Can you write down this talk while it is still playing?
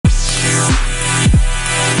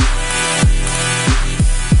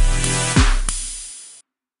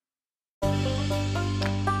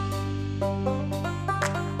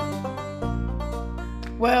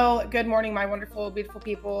Good morning, my wonderful, beautiful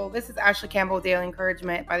people. This is Ashley Campbell, Daily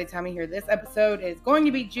Encouragement. By the time you hear this episode, it's going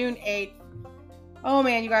to be June 8th. Oh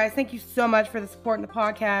man, you guys, thank you so much for the support in the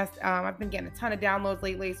podcast. I've been getting a ton of downloads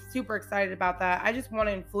lately. Super excited about that. I just want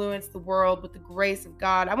to influence the world with the grace of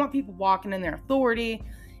God. I want people walking in their authority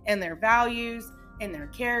and their values and their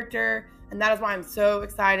character. And that is why I'm so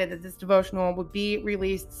excited that this devotional would be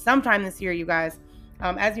released sometime this year, you guys.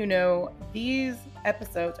 As you know, these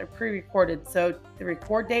episodes are pre-recorded. So the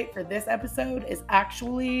record date for this episode is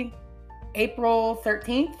actually April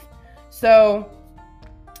 13th. So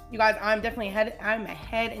you guys, I'm definitely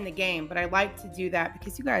ahead in the game, but I like to do that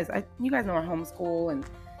because you guys know I homeschool and,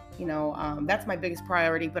 that's my biggest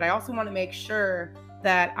priority. But I also want to make sure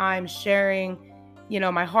that I'm sharing,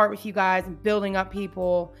 my heart with you guys and building up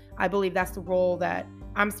people. I believe that's the role that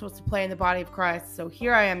I'm supposed to play in the body of Christ. So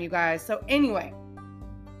here I am, you guys. So anyway,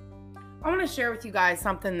 I want to share with you guys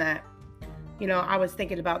something that, I was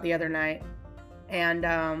thinking about the other night. And,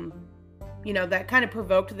 that kind of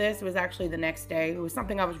provoked this. It was actually the next day. It was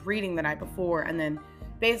something I was reading the night before. And then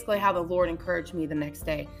basically how the Lord encouraged me the next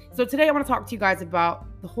day. So today I want to talk to you guys about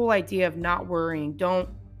the whole idea of not worrying. Don't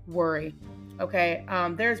worry. Okay.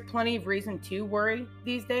 There's plenty of reason to worry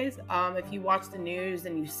these days. If you watch the news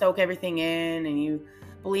and you soak everything in and you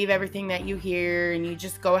believe everything that you hear and you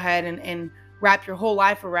just go ahead and wrap your whole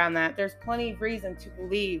life around that, there's plenty of reason to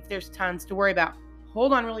believe there's tons to worry about.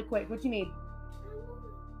 Hold on really quick. What you need?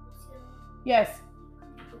 Yes.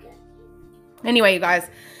 Okay. Anyway, you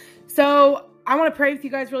guys. So I want to pray with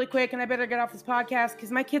you guys really quick, and I better get off this podcast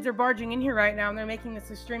because my kids are barging in here right now and they're making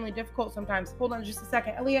this extremely difficult sometimes. Hold on just a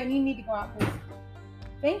second. Aaliyah, you need to go out, please.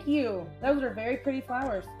 Thank you. Those are very pretty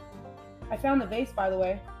flowers. I found the vase, by the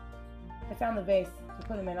way. I found the vase to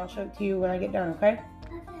put them in. I'll show it to you when I get done, okay?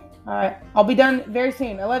 All right. I'll be done very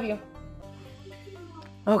soon. I love you.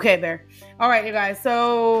 Okay, Bear. All right, you guys.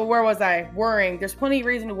 So where was I? Worrying. There's plenty of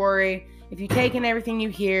reason to worry. If you take in everything you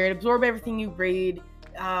hear, absorb everything you read,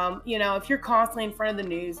 if you're constantly in front of the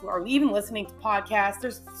news or even listening to podcasts,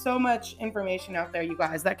 there's so much information out there, you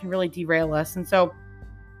guys, that can really derail us. And so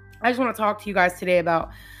I just want to talk to you guys today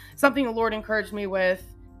about something the Lord encouraged me with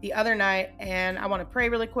the other night. And I want to pray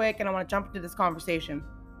really quick and I want to jump into this conversation.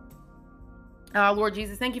 Lord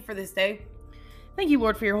Jesus, thank you for this day. Thank you,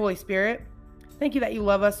 Lord, for your Holy Spirit. Thank you that you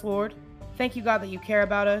love us, Lord. Thank you, God, that you care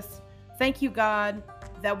about us. Thank you, God,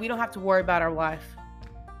 that we don't have to worry about our life.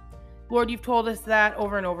 Lord, you've told us that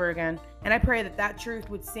over and over again. And I pray that that truth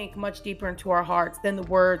would sink much deeper into our hearts than the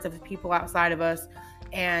words of the people outside of us.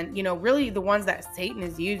 And, really the ones that Satan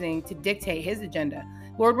is using to dictate his agenda.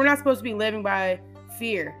 Lord, we're not supposed to be living by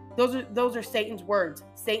fear. Those are Satan's words.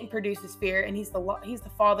 Satan produces fear, and he's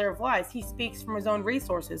the father of lies. He speaks from his own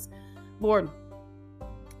resources. Lord,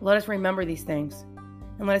 let us remember these things.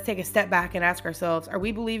 And let us take a step back and ask ourselves, are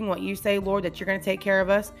we believing what you say, Lord, that you're going to take care of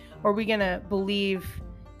us? Or are we going to believe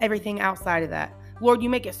everything outside of that? Lord, you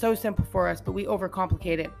make it so simple for us, but we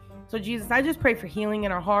overcomplicate it. So Jesus, I just pray for healing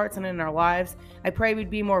in our hearts and in our lives. I pray we'd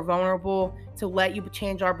be more vulnerable to let you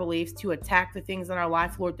change our beliefs, to attack the things in our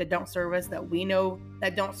life, Lord, that don't serve us, that we know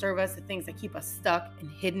that don't serve us, the things that keep us stuck and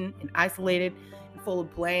hidden and isolated and full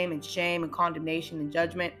of blame and shame and condemnation and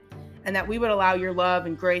judgment. And that we would allow your love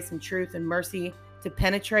and grace and truth and mercy to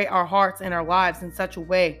penetrate our hearts and our lives in such a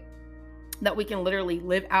way that we can literally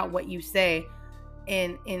live out what you say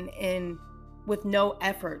in with no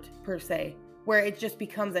effort per se, where it just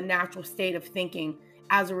becomes a natural state of thinking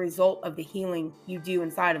as a result of the healing you do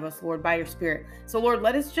inside of us, Lord, by your Spirit. So Lord,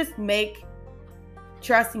 let us just make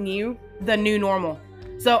trusting you the new normal.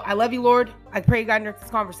 So I love you, Lord. I pray you guide into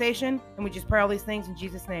this conversation, and we just pray all these things in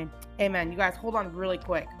Jesus' name. Amen. You guys, hold on really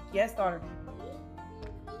quick. Yes, daughter.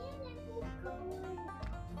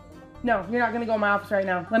 No, you're not going to go in my office right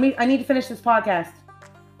now. I need to finish this podcast.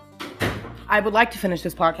 I would like to finish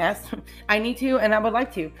this podcast. I need to, and I would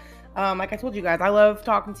like to. Like I told you guys, I love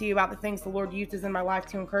talking to you about the things the Lord uses in my life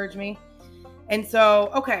to encourage me. And so,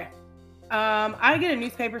 okay. I get a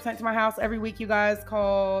newspaper sent to my house every week, you guys,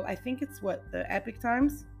 called, I think it's the Epic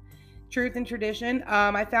Times, Truth and Tradition.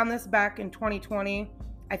 I found this back in 2020.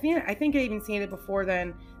 I think I even seen it before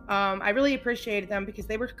then. I really appreciated them because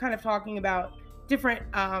they were kind of talking about different,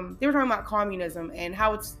 they were talking about communism and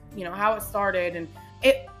how it's, how it started. And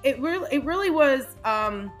it really was,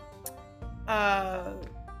 I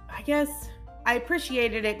guess I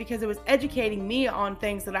appreciated it because it was educating me on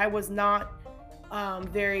things that I was not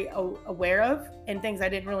very aware of and things I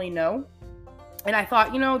didn't really know. And I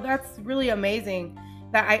thought, that's really amazing.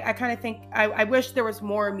 That I kind of think I wish there was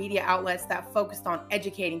more media outlets that focused on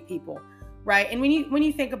educating people, right? And when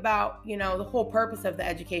you think about, the whole purpose of the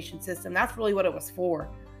education system, that's really what it was for,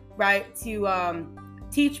 right? To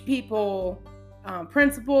teach people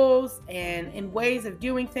principles and ways of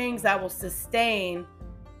doing things that will sustain,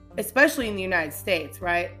 especially in the United States,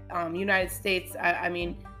 right? United States,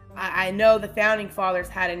 I know the founding fathers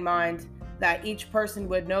had in mind that each person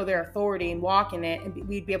would know their authority and walk in it, and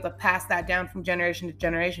we'd be able to pass that down from generation to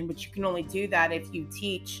generation. But you can only do that if you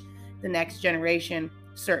teach the next generation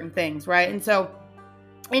certain things, right? And so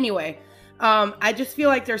anyway, I just feel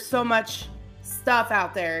like there's so much stuff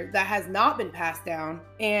out there that has not been passed down,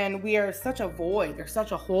 and we are such a void. There's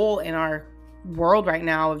such a hole in our world right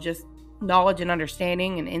now of just knowledge and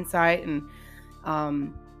understanding and insight and,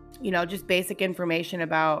 just basic information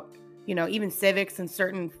about, even civics and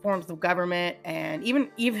certain forms of government, and even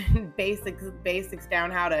basics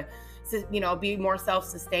down how to, be more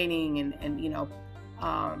self-sustaining and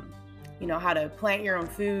how to plant your own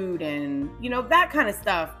food and, that kind of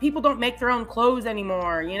stuff. People don't make their own clothes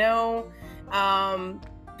anymore,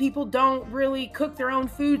 people don't really cook their own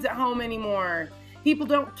foods at home anymore. People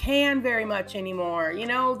don't can very much anymore.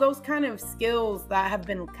 Those kind of skills that have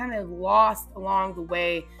been kind of lost along the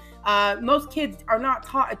way. Most kids are not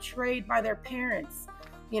taught a trade by their parents.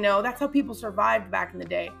 That's how people survived back in the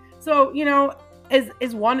day. So,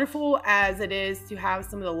 as wonderful as it is to have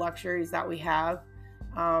some of the luxuries that we have,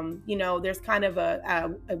 there's kind of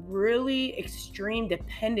a really extreme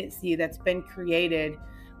dependency that's been created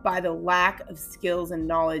by the lack of skills and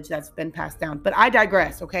knowledge that's been passed down. But I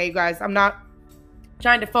digress, okay, you guys? I'm not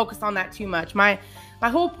trying to focus on that too much. My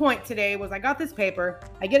whole point today was I got this paper,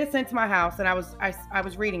 I get it sent to my house, and I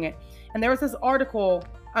was reading it, and there was this article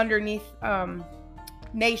underneath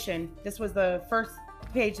Nation. This was the first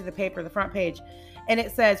page of the paper, the front page, and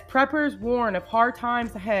it says, preppers warn of hard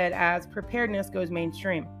times ahead as preparedness goes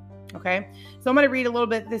mainstream. Okay, so I'm going to read a little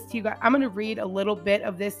bit of this to you guys. I'm going to read a little bit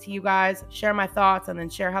of this to you guys, share my thoughts, and then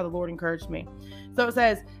share how the Lord encouraged me. So it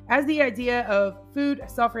says, as the idea of food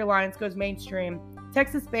self-reliance goes mainstream,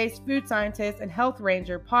 Texas-based food scientist and health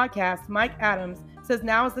ranger podcast Mike Adams says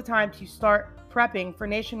now is the time to start prepping for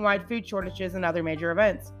nationwide food shortages and other major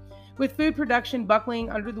events. With food production buckling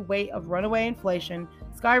under the weight of runaway inflation,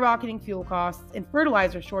 skyrocketing fuel costs, and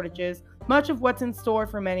fertilizer shortages, much of what's in store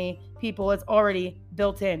for many people is already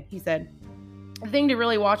built in, he said. The thing to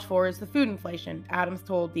really watch for is the food inflation, Adams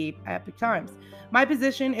told the Epoch Times. My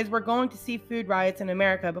position is we're going to see food riots in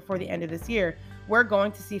America before the end of this year. We're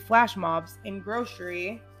going to see flash mobs in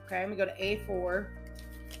grocery. Okay, let me go to A4.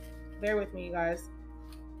 Bear with me, you guys.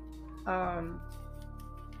 Hold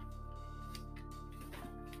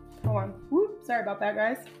on. Whoop, sorry about that,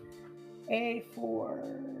 guys.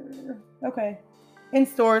 A4. Okay. In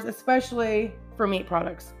stores, especially for meat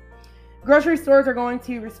products. Grocery stores are going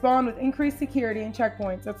to respond with increased security and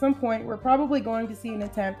checkpoints. At some point, we're probably going to see an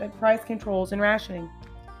attempt at price controls and rationing.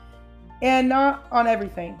 And not on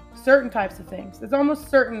everything, certain types of things. It's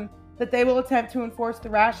almost certain that they will attempt to enforce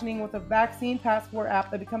the rationing with a vaccine passport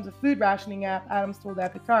app that becomes a food rationing app, Adams told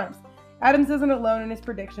Epoch Times. Adams isn't alone in his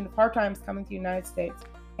prediction of hard times coming to the United States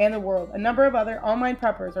and the world. A number of other online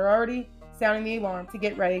preppers are already sounding the alarm to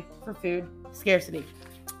get ready for food scarcity.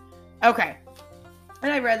 Okay.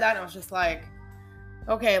 And I read that and I was just like,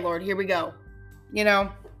 okay, Lord, here we go.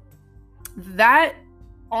 That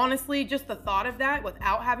honestly, just the thought of that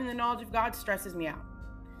without having the knowledge of God stresses me out.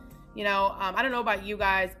 I don't know about you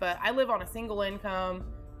guys, but I live on a single income.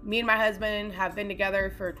 Me and my husband have been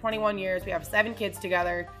together for 21 years. We have 7 kids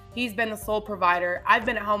together. He's been the sole provider. I've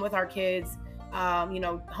been at home with our kids,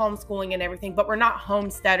 homeschooling and everything, but we're not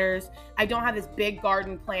homesteaders. I don't have this big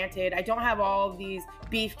garden planted. I don't have all of these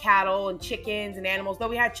beef cattle and chickens and animals, though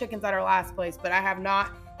we had chickens at our last place, but I have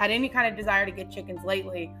not had any kind of desire to get chickens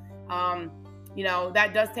lately.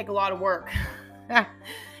 That does take a lot of work.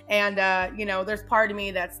 And, there's part of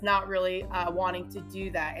me that's not really wanting to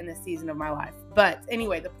do that in this season of my life. But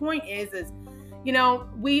anyway, the point is,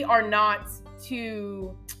 we are not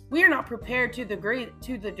prepared to the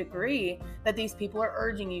degree that these people are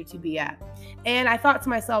urging you to be at. And I thought to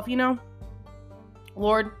myself,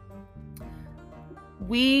 Lord,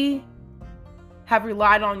 we have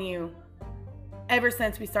relied on you ever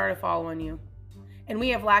since we started following you, and we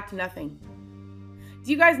have lacked nothing. Do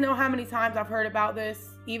you guys know how many times I've heard about this,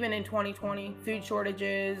 even in 2020, food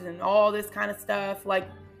shortages and all this kind of stuff? Like,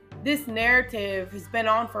 this narrative has been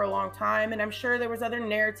on for a long time, and I'm sure there was other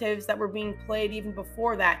narratives that were being played even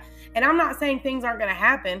before that. And I'm not saying things aren't going to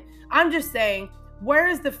happen. I'm just saying, where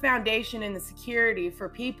is the foundation and the security for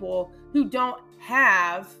people who don't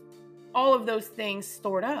have all of those things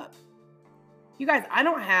stored up? You guys, I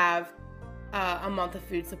don't have a month of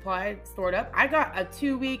food supply stored up. I got a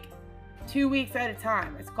 2-week 2 weeks at a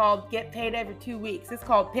time. It's called get paid every 2 weeks. It's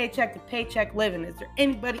called paycheck to paycheck living. Is there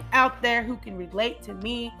anybody out there who can relate to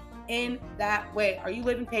me in that way? Are you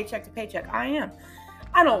living paycheck to paycheck? I am.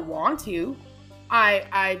 I don't want to.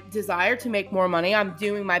 I desire to make more money. I'm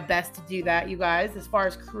doing my best to do that, you guys, as far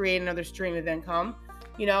as create another stream of income,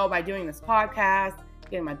 by doing this podcast,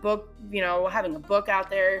 getting my book, having a book out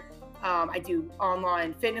there. I do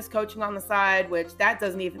online fitness coaching on the side, which that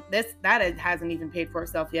hasn't even paid for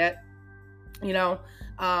itself yet.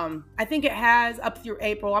 I think it has up through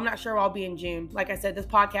April. I'm not sure I'll be in June. Like I said, this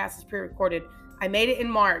podcast is pre-recorded. I made it in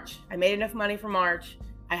March. I made enough money for March.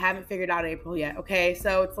 I haven't figured out April yet. Okay.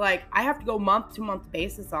 So it's like, I have to go month to month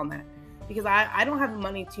basis on that because I don't have the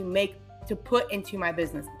money to put into my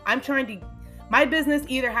business. My business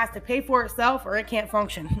either has to pay for itself or it can't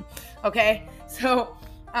function. Okay. So,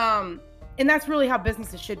 and that's really how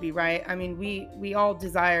businesses should be, right? I mean, we all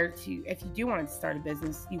desire to, if you do want to start a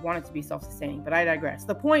business, you want it to be self-sustaining, but I digress.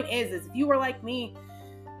 The point is if you were like me,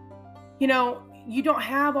 you don't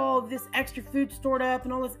have all of this extra food stored up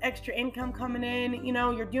and all this extra income coming in,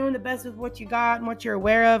 you're doing the best with what you got and what you're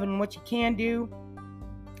aware of and what you can do.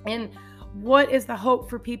 And what is the hope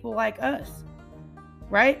for people like us,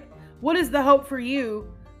 right? What is the hope for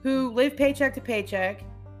you who live paycheck to paycheck,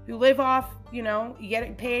 who live off, you get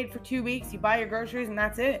it paid for 2 weeks, you buy your groceries and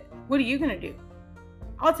that's it. What are you going to do?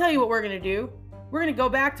 I'll tell you what we're going to do. We're going to go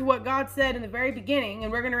back to what God said in the very beginning,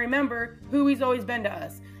 and we're going to remember who he's always been to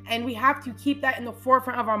us. And we have to keep that in the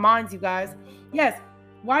forefront of our minds, you guys. Yes.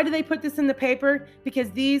 Why do they put this in the paper?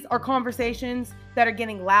 Because these are conversations that are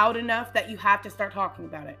getting loud enough that you have to start talking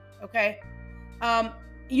about it. Okay.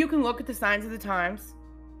 You can look at the signs of the times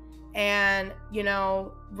and,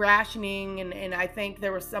 rationing. And I think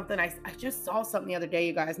there was something, I just saw something the other day,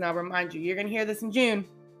 you guys. Now, I'll remind you, you're going to hear this in June.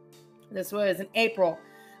 This was in April.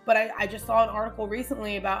 But I just saw an article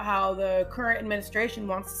recently about how the current administration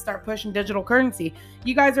wants to start pushing digital currency.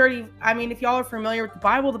 You guys if y'all are familiar with the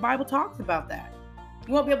Bible talks about that.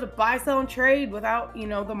 You won't be able to buy, sell, and trade without,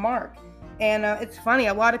 the mark. And it's funny.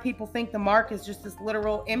 A lot of people think the mark is just this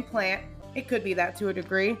literal implant. It could be that to a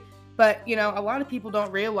degree. But, a lot of people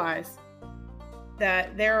don't realize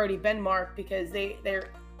that they're already been marked because they're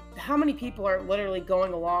how many people are literally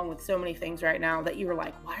going along with so many things right now that you were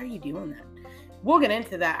like, why are you doing that? We'll get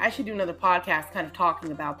into that. I should do another podcast kind of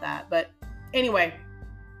talking about that. But anyway,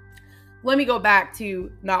 let me go back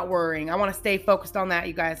to not worrying. I want to stay focused on that,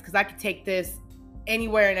 you guys, because I could take this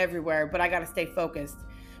anywhere and everywhere, but I got to stay focused.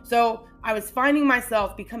 So I was finding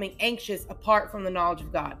myself becoming anxious apart from the knowledge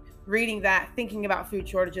of God, reading that, thinking about food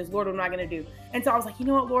shortages. Lord, what am I going to do? And so I was like, you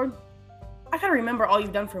know what, Lord? I got to remember all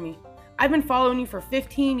you've done for me. I've been following you for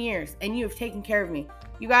 15 years and you have taken care of me.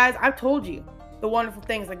 You guys, I've told you the wonderful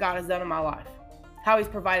things that God has done in my life. How he's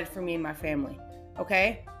provided for me and my family.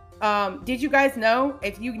 Okay. Did you guys know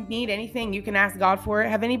if you need anything, you can ask God for it?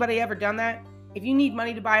 Have anybody ever done that? If you need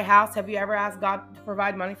money to buy a house, have you ever asked God to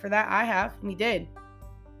provide money for that? I have, and he did.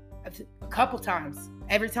 A couple times,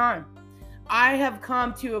 every time. I have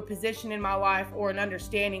come to a position in my life or an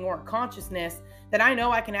understanding or a consciousness that I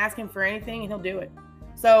know I can ask him for anything and he'll do it.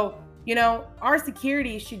 So, our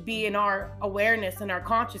security should be in our awareness and our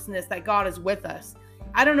consciousness that God is with us.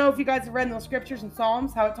 I don't know if you guys have read in those scriptures in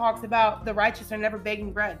Psalms, how it talks about the righteous are never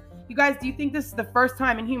begging bread. You guys, do you think this is the first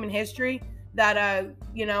time in human history that,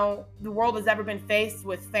 the world has ever been faced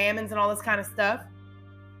with famines and all this kind of stuff?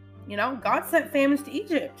 God sent famines to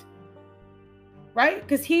Egypt, right?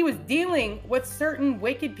 Because he was dealing with certain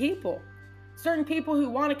wicked people who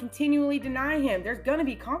want to continually deny him. There's going to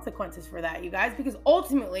be consequences for that, you guys, because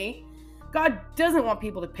ultimately God doesn't want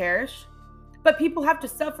people to perish. But people have to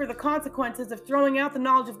suffer the consequences of throwing out the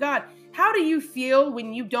knowledge of God. How do you feel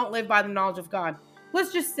when you don't live by the knowledge of God?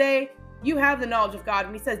 Let's just say you have the knowledge of God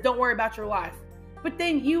and he says, don't worry about your life. But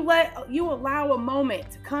then you allow a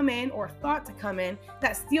moment to come in or a thought to come in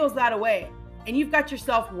that steals that away. And you've got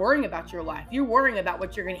yourself worrying about your life. You're worrying about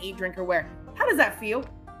what you're going to eat, drink, or wear. How does that feel?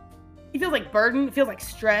 It feels like burden. It feels like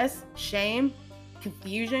stress, shame,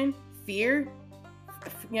 confusion, fear,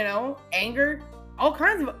 anger, all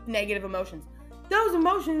kinds of negative emotions. Those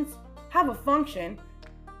emotions have a function,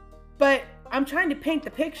 but I'm trying to paint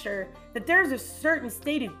the picture that there's a certain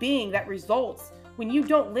state of being that results when you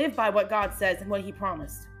don't live by what God says and what he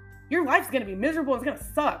promised. Your life's going to be miserable. It's going to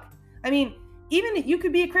suck. I mean, even if you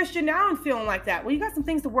could be a Christian now and feeling like that, well, you got some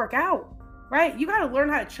things to work out, right? You got to learn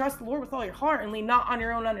how to trust the Lord with all your heart and lean not on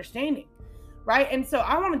your own understanding, right? And so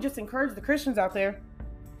I want to just encourage the Christians out there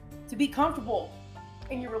to be comfortable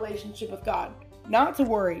in your relationship with God. Not to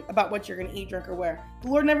worry about what you're going to eat, drink, or wear. The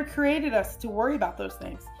Lord never created us to worry about those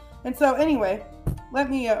things. And so anyway, let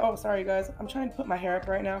me, oh, sorry guys. I'm trying to put my hair up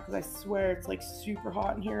right now because I swear it's like super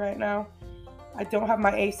hot in here right now. I don't have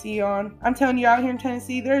my AC on. I'm telling you, out here in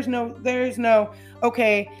Tennessee, there's no,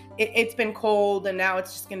 okay, it's been cold and now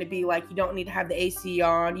it's just going to be like, you don't need to have the AC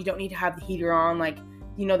on. You don't need to have the heater on. Like,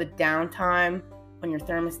 the downtime on your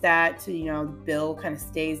thermostat to, the bill kind of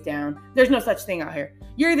stays down. There's no such thing out here.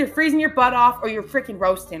 You're either freezing your butt off or you're freaking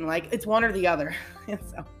roasting. Like, it's one or the other.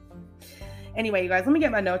 So, anyway, you guys, let me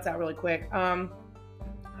get my notes out really quick. I'm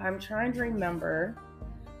trying to remember.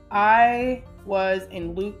 I was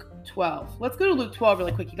in Luke 12. Let's go to Luke 12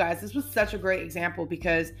 really quick, you guys. This was such a great example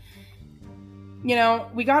because,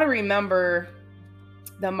 we got to remember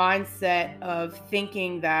the mindset of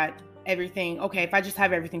thinking that everything, okay, if I just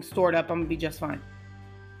have everything stored up, I'm going to be just fine.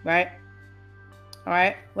 Right? All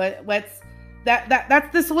right.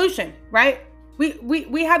 That's the solution, right?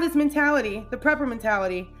 We have this mentality, the prepper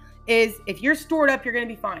mentality is if you're stored up, you're going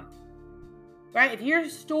to be fine. Right? If you're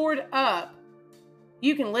stored up,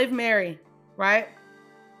 you can live merry, right?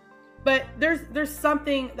 But there's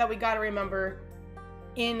something that we got to remember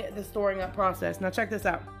in the storing up process. Now check this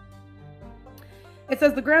out. It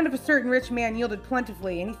says, the ground of a certain rich man yielded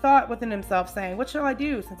plentifully, and he thought within himself, saying, what shall I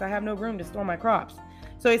do, since I have no room to store my crops?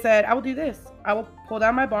 So he said, I will do this. I will pull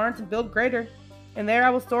down my barns and build greater, and there I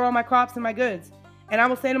will store all my crops and my goods. And I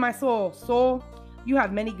will say to my soul, soul, you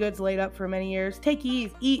have many goods laid up for many years. Take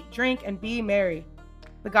ease, eat, drink, and be merry.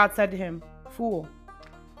 But God said to him, fool,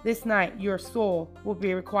 this night your soul will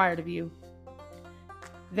be required of you.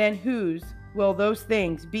 Then whose will those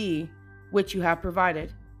things be which you have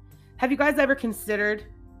provided? Have you guys ever considered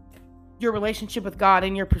your relationship with God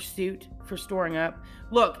and your pursuit for storing up?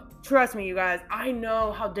 Look, trust me, you guys, I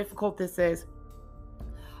know how difficult this is.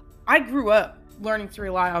 I grew up learning to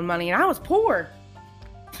rely on money, and I was poor.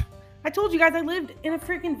 I told you guys I lived in a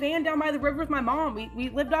freaking van down by the river with my mom. We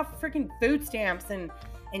lived off freaking food stamps and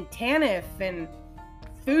TANF and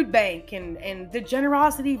food bank and the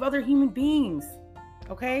generosity of other human beings.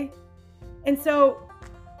 Okay? And so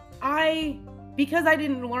because I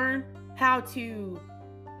didn't learn how to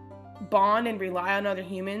bond and rely on other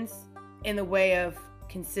humans in the way of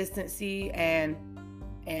consistency and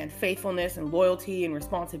faithfulness and loyalty and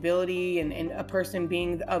responsibility and a person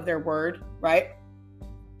being of their word, right?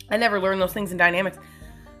 I never learned those things in dynamics.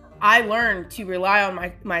 I learned to rely on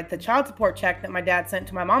the child support check that my dad sent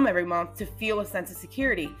to my mom every month to feel a sense of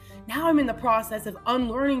security. Now I'm in the process of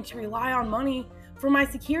unlearning to rely on money for my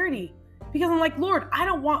security because I'm like, Lord, I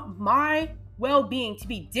don't want my well-being to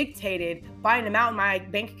be dictated by an amount in my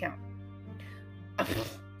bank account.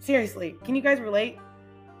 Seriously, can you guys relate?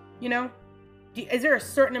 Is there a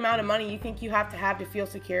certain amount of money you think you have to feel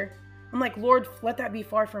secure? I'm like, Lord, let that be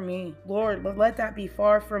far from me. Lord, let that be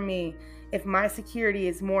far from me. If my security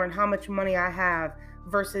is more in how much money I have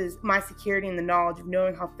versus my security in the knowledge of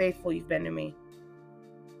knowing how faithful you've been to me.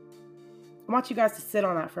 I want you guys to sit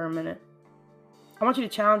on that for a minute. I want you to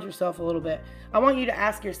challenge yourself a little bit. I want you to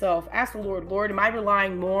ask the Lord, am I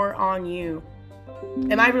relying more on you?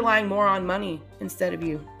 Am I relying more on money instead of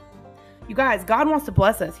you? You guys, God wants to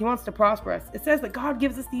bless us. He wants to prosper us. It says that God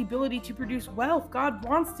gives us the ability to produce wealth. God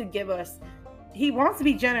wants to give us. He wants to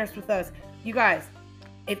be generous with us. You guys,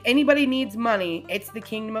 if anybody needs money, it's the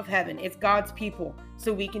kingdom of heaven. It's God's people,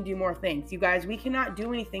 so we can do more things. You guys, we cannot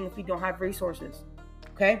do anything if we don't have resources.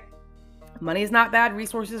 Okay? Money is not bad.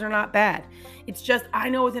 Resources are not bad. It's just I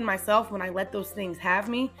know within myself when I let those things have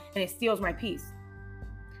me and it steals my peace.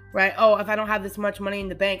 Right? Oh, if I don't have this much money in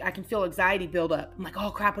the bank, I can feel anxiety build up. I'm like,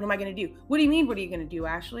 oh crap, what am I going to do? What do you mean, what are you going to do,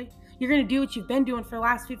 Ashley? You're going to do what you've been doing for the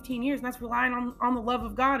last 15 years, and that's relying on the love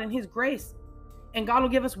of God and His grace. And God will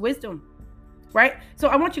give us wisdom. Right? So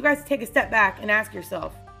I want you guys to take a step back and ask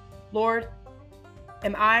yourself, Lord,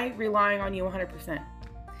 am I relying on you 100%?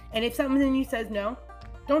 And if something in you says no,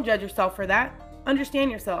 don't judge yourself for that.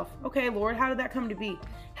 Understand yourself. Okay, Lord, how did that come to be?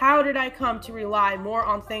 How did I come to rely more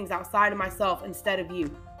on things outside of myself instead of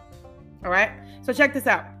you? All right, so check this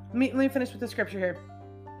out. Let me finish with the scripture here.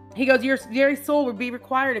 He goes, your very soul will be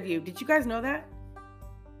required of you. Did you guys know that?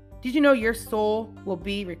 Did you know your soul will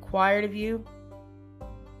be required of you?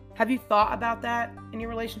 Have you thought about that in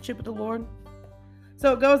your relationship with the Lord?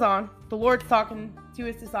 So it goes on. The Lord's talking to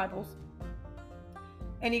His disciples.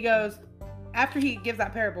 And He goes, after He gives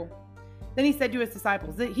that parable, then He said to His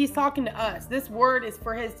disciples, He's talking to us. This word is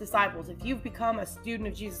for His disciples. If you've become a student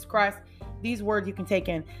of Jesus Christ, these words you can take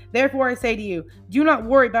in. Therefore I say to you, do not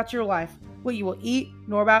worry about your life, what you will eat,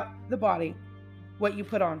 nor about the body, what you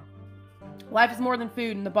put on. Life is more than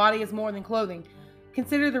food, and the body is more than clothing.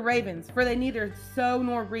 Consider the ravens, for they neither sow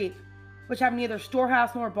nor reap, which have neither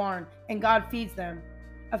storehouse nor barn, and God feeds them.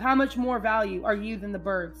 Of how much more value are you than the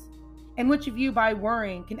birds? And which of you by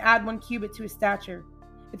worrying can add 1 cubit to his stature?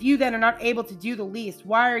 If you then are not able to do the least,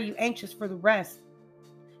 why are you anxious for the rest?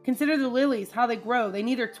 Consider the lilies, how they grow. They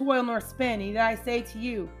neither toil nor spin. And I say to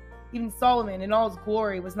you, even Solomon in all his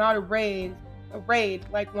glory was not arrayed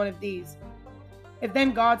like one of these. If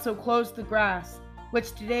then God so clothes the grass,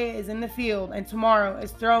 which today is in the field and tomorrow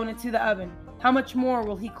is thrown into the oven, how much more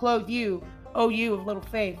will he clothe you, O you of little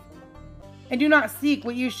faith? And do not seek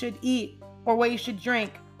what you should eat or what you should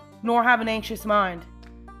drink, nor have an anxious mind.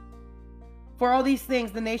 For all these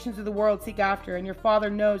things the nations of the world seek after, and your Father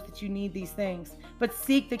knows that you need these things. But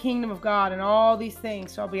seek the kingdom of God, and all these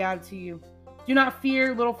things shall be added to you. Do not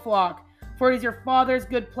fear, little flock, for it is your Father's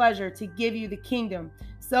good pleasure to give you the kingdom.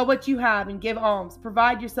 Sell what you have and give alms.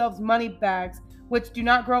 Provide yourselves money bags, which do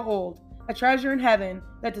not grow old, a treasure in heaven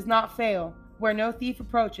that does not fail, where no thief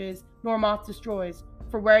approaches, nor moth destroys.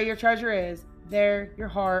 For where your treasure is, there your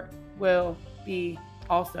heart will be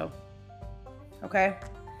also. Okay?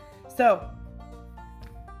 So,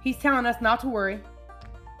 he's telling us not to worry,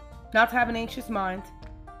 not to have an anxious mind.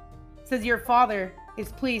 It says your Father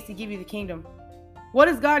is pleased to give you the kingdom. What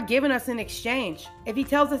has God given us in exchange? If he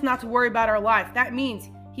tells us not to worry about our life, that means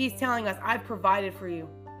he's telling us, I've provided for you.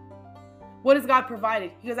 What has God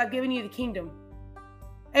provided? He goes, I've given you the kingdom.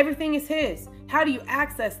 Everything is his. How do you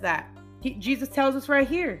access that? Jesus tells us right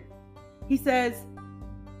here. He says,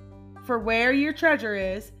 for where your treasure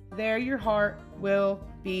is, there your heart will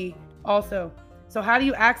be also. So how do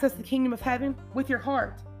you access the kingdom of heaven? With your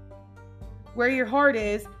heart. Where your heart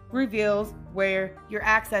is reveals where your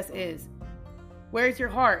access is. Where's your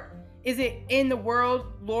heart? Is it in the world?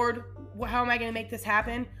 Lord, how am I going to make this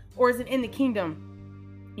happen? Or is it in the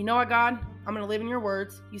kingdom? You know what, God? I'm going to live in your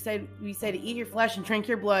words. You say to eat your flesh and drink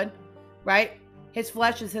your blood, right? His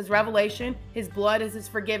flesh is his revelation. His blood is his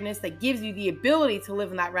forgiveness that gives you the ability to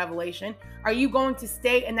live in that revelation. Are you going to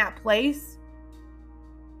stay in that place?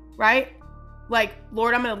 Right? Like,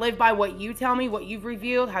 Lord, I'm going to live by what you tell me, what you've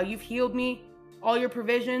revealed, how you've healed me, all your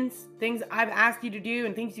provisions, things I've asked you to do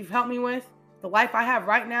and things you've helped me with, the life I have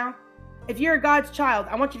right now. If you're a God's child,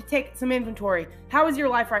 I want you to take some inventory. How is your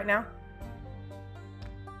life right now?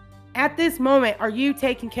 At this moment, are you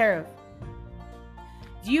taken care of?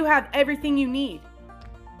 Do you have everything you need?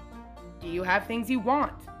 Do you have things you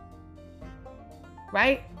want?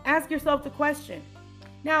 Right? Ask yourself the question.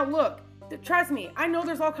 Now, look, trust me, I know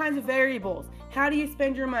there's all kinds of variables. How do you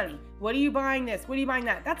spend your money? What are you buying this? What are you buying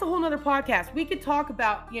that? That's a whole nother podcast. We could talk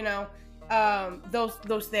about,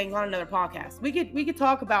 those things on another podcast. We could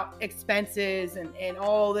talk about expenses and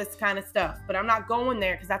all this kind of stuff, but I'm not going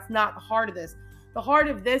there because that's not the heart of this. The heart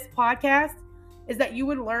of this podcast is that you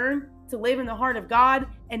would learn to live in the heart of God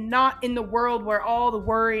and not in the world where all the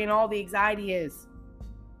worry and all the anxiety is.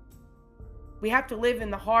 We have to live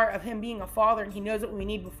in the heart of him being a father, and he knows what we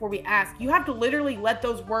need before we ask. You have to literally let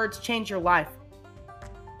those words change your life.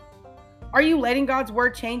 Are you letting God's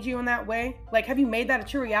word change you in that way? Like, have you made that a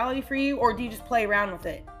true reality for you, or do you just play around with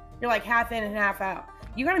it? You're like half in and half out.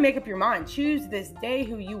 You got to make up your mind. Choose this day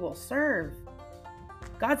who you will serve.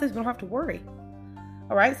 God says we don't have to worry.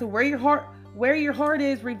 All right, so where your heart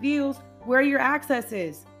is reveals where your access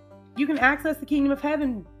is. You can access the kingdom of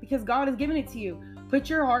heaven because God has given it to you. Put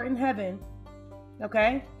your heart in heaven.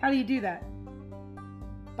 Okay? How do you do that?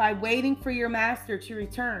 By waiting for your master to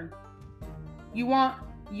return. You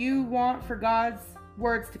want for God's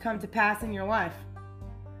words to come to pass in your life.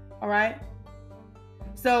 All right?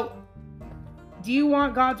 So, do you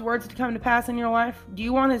want God's words to come to pass in your life? Do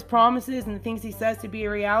you want his promises and the things he says to be a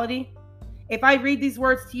reality? If I read these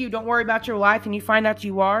words to you, don't worry about your life, and you find out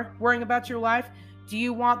you are worrying about your life, do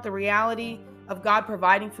you want the reality of God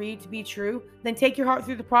providing for you to be true? Then take your heart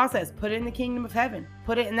through the process. Put it in the kingdom of heaven.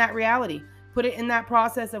 Put it in that reality. Put it in that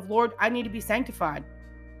process of, Lord, I need to be sanctified.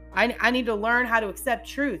 I need to learn how to accept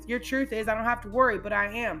truth. Your truth is I don't have to worry, but I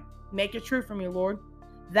am. Make it true for me, Lord.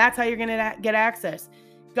 That's how you're going to get access.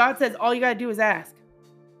 God says all you got to do is ask.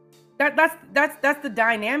 That's the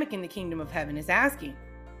dynamic in the kingdom of heaven, is asking.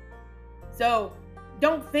 So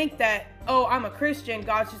don't think that, oh, I'm a Christian,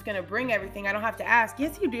 God's just going to bring everything. I don't have to ask.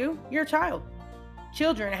 Yes, you do. You're a child.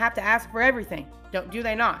 Children have to ask for everything. Do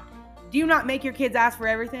they not? Do you not make your kids ask for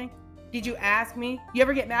everything? Did you ask me? You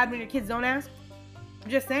ever get mad when your kids don't ask? I'm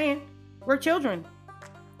just saying. We're children.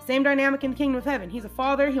 Same dynamic in the kingdom of heaven. He's a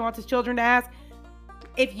father. He wants his children to ask.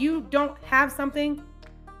 If you don't have something,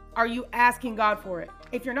 are you asking God for it?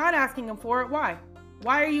 If you're not asking him for it, why?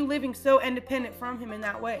 Why are you living so independent from him in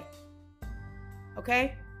that way?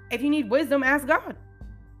 Okay? If you need wisdom, ask God.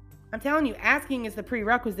 I'm telling you, asking is the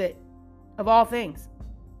prerequisite of all things.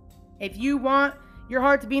 If you want your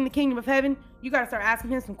heart to be in the kingdom of heaven, you got to start asking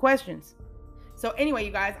him some questions. So anyway,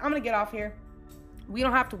 you guys, I'm going to get off here. We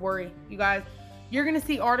don't have to worry, you guys. You're going to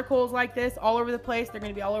see articles like this all over the place. They're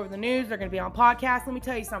going to be all over the news. They're going to be on podcasts. Let me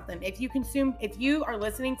tell you something. If you are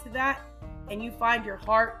listening to that and you find your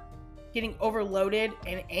heart getting overloaded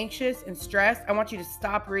and anxious and stressed, I want you to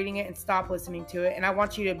stop reading it and stop listening to it. And I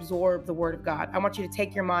want you to absorb the word of God. I want you to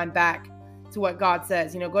take your mind back to what God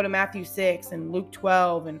says. Go to Matthew 6 and Luke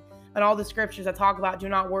 12 and all the scriptures that talk about do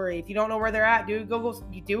not worry. If you don't know where they're at, do a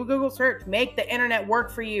Google search. Make the internet work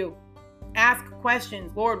for you. Ask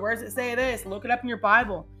questions. Lord, where does it say this? Look it up in your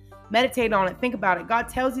Bible. Meditate on it. Think about it. God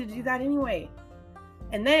tells you to do that anyway.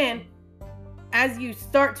 And then as you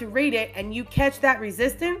start to read it and you catch that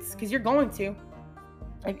resistance, because you're going to,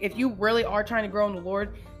 if you really are trying to grow in the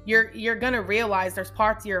Lord, you're going to realize there's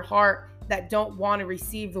parts of your heart that don't want to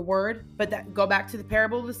receive the word, but that go back to the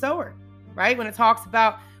parable of the sower, right? When it talks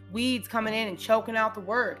about weeds coming in and choking out the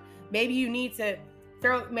word. Maybe you need to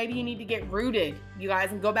get rooted, you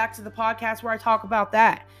guys, and go back to the podcast where I talk about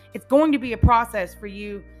that. It's going to be a process for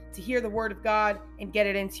you to hear the word of God and get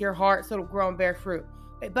it into your heart so it'll grow and bear fruit.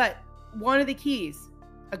 But one of the keys,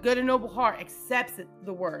 a good and noble heart accepts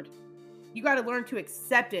the word. You got to learn to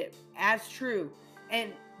accept it as true.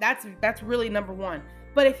 And that's really number one.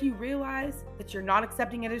 But if you realize that you're not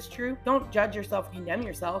accepting it as true, don't judge yourself, condemn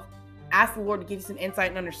yourself. Ask the Lord to give you some insight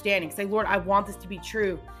and understanding. Say, Lord, I want this to be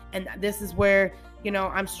true. And this is where,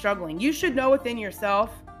 I'm struggling. You should know within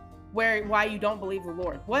yourself why you don't believe the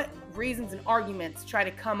Lord. What reasons and arguments try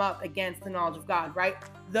to come up against the knowledge of God, right?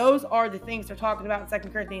 Those are the things they're talking about in 2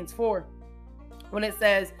 Corinthians 4. When it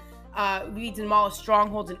says, we demolish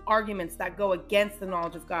strongholds and arguments that go against the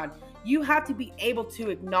knowledge of God. You have to be able to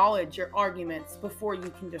acknowledge your arguments before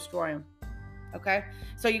you can destroy them. Okay?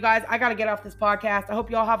 So you guys, I got to get off this podcast. I hope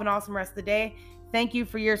you all have an awesome rest of the day. Thank you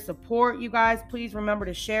for your support, you guys. Please remember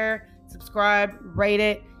to share, subscribe, rate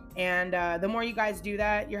it. And the more you guys do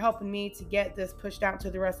that, you're helping me to get this pushed out to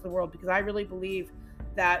the rest of the world, because I really believe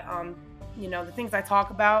that, the things I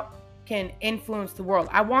talk about can influence the world.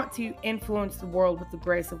 I want to influence the world with the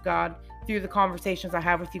grace of God through the conversations I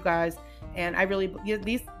have with you guys. And I really,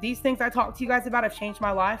 these things I talk to you guys about have changed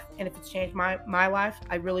my life. And if it's changed my life,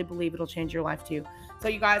 I really believe it'll change your life too. So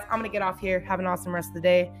you guys, I'm going to get off here. Have an awesome rest of the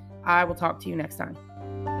day. I will talk to you next time.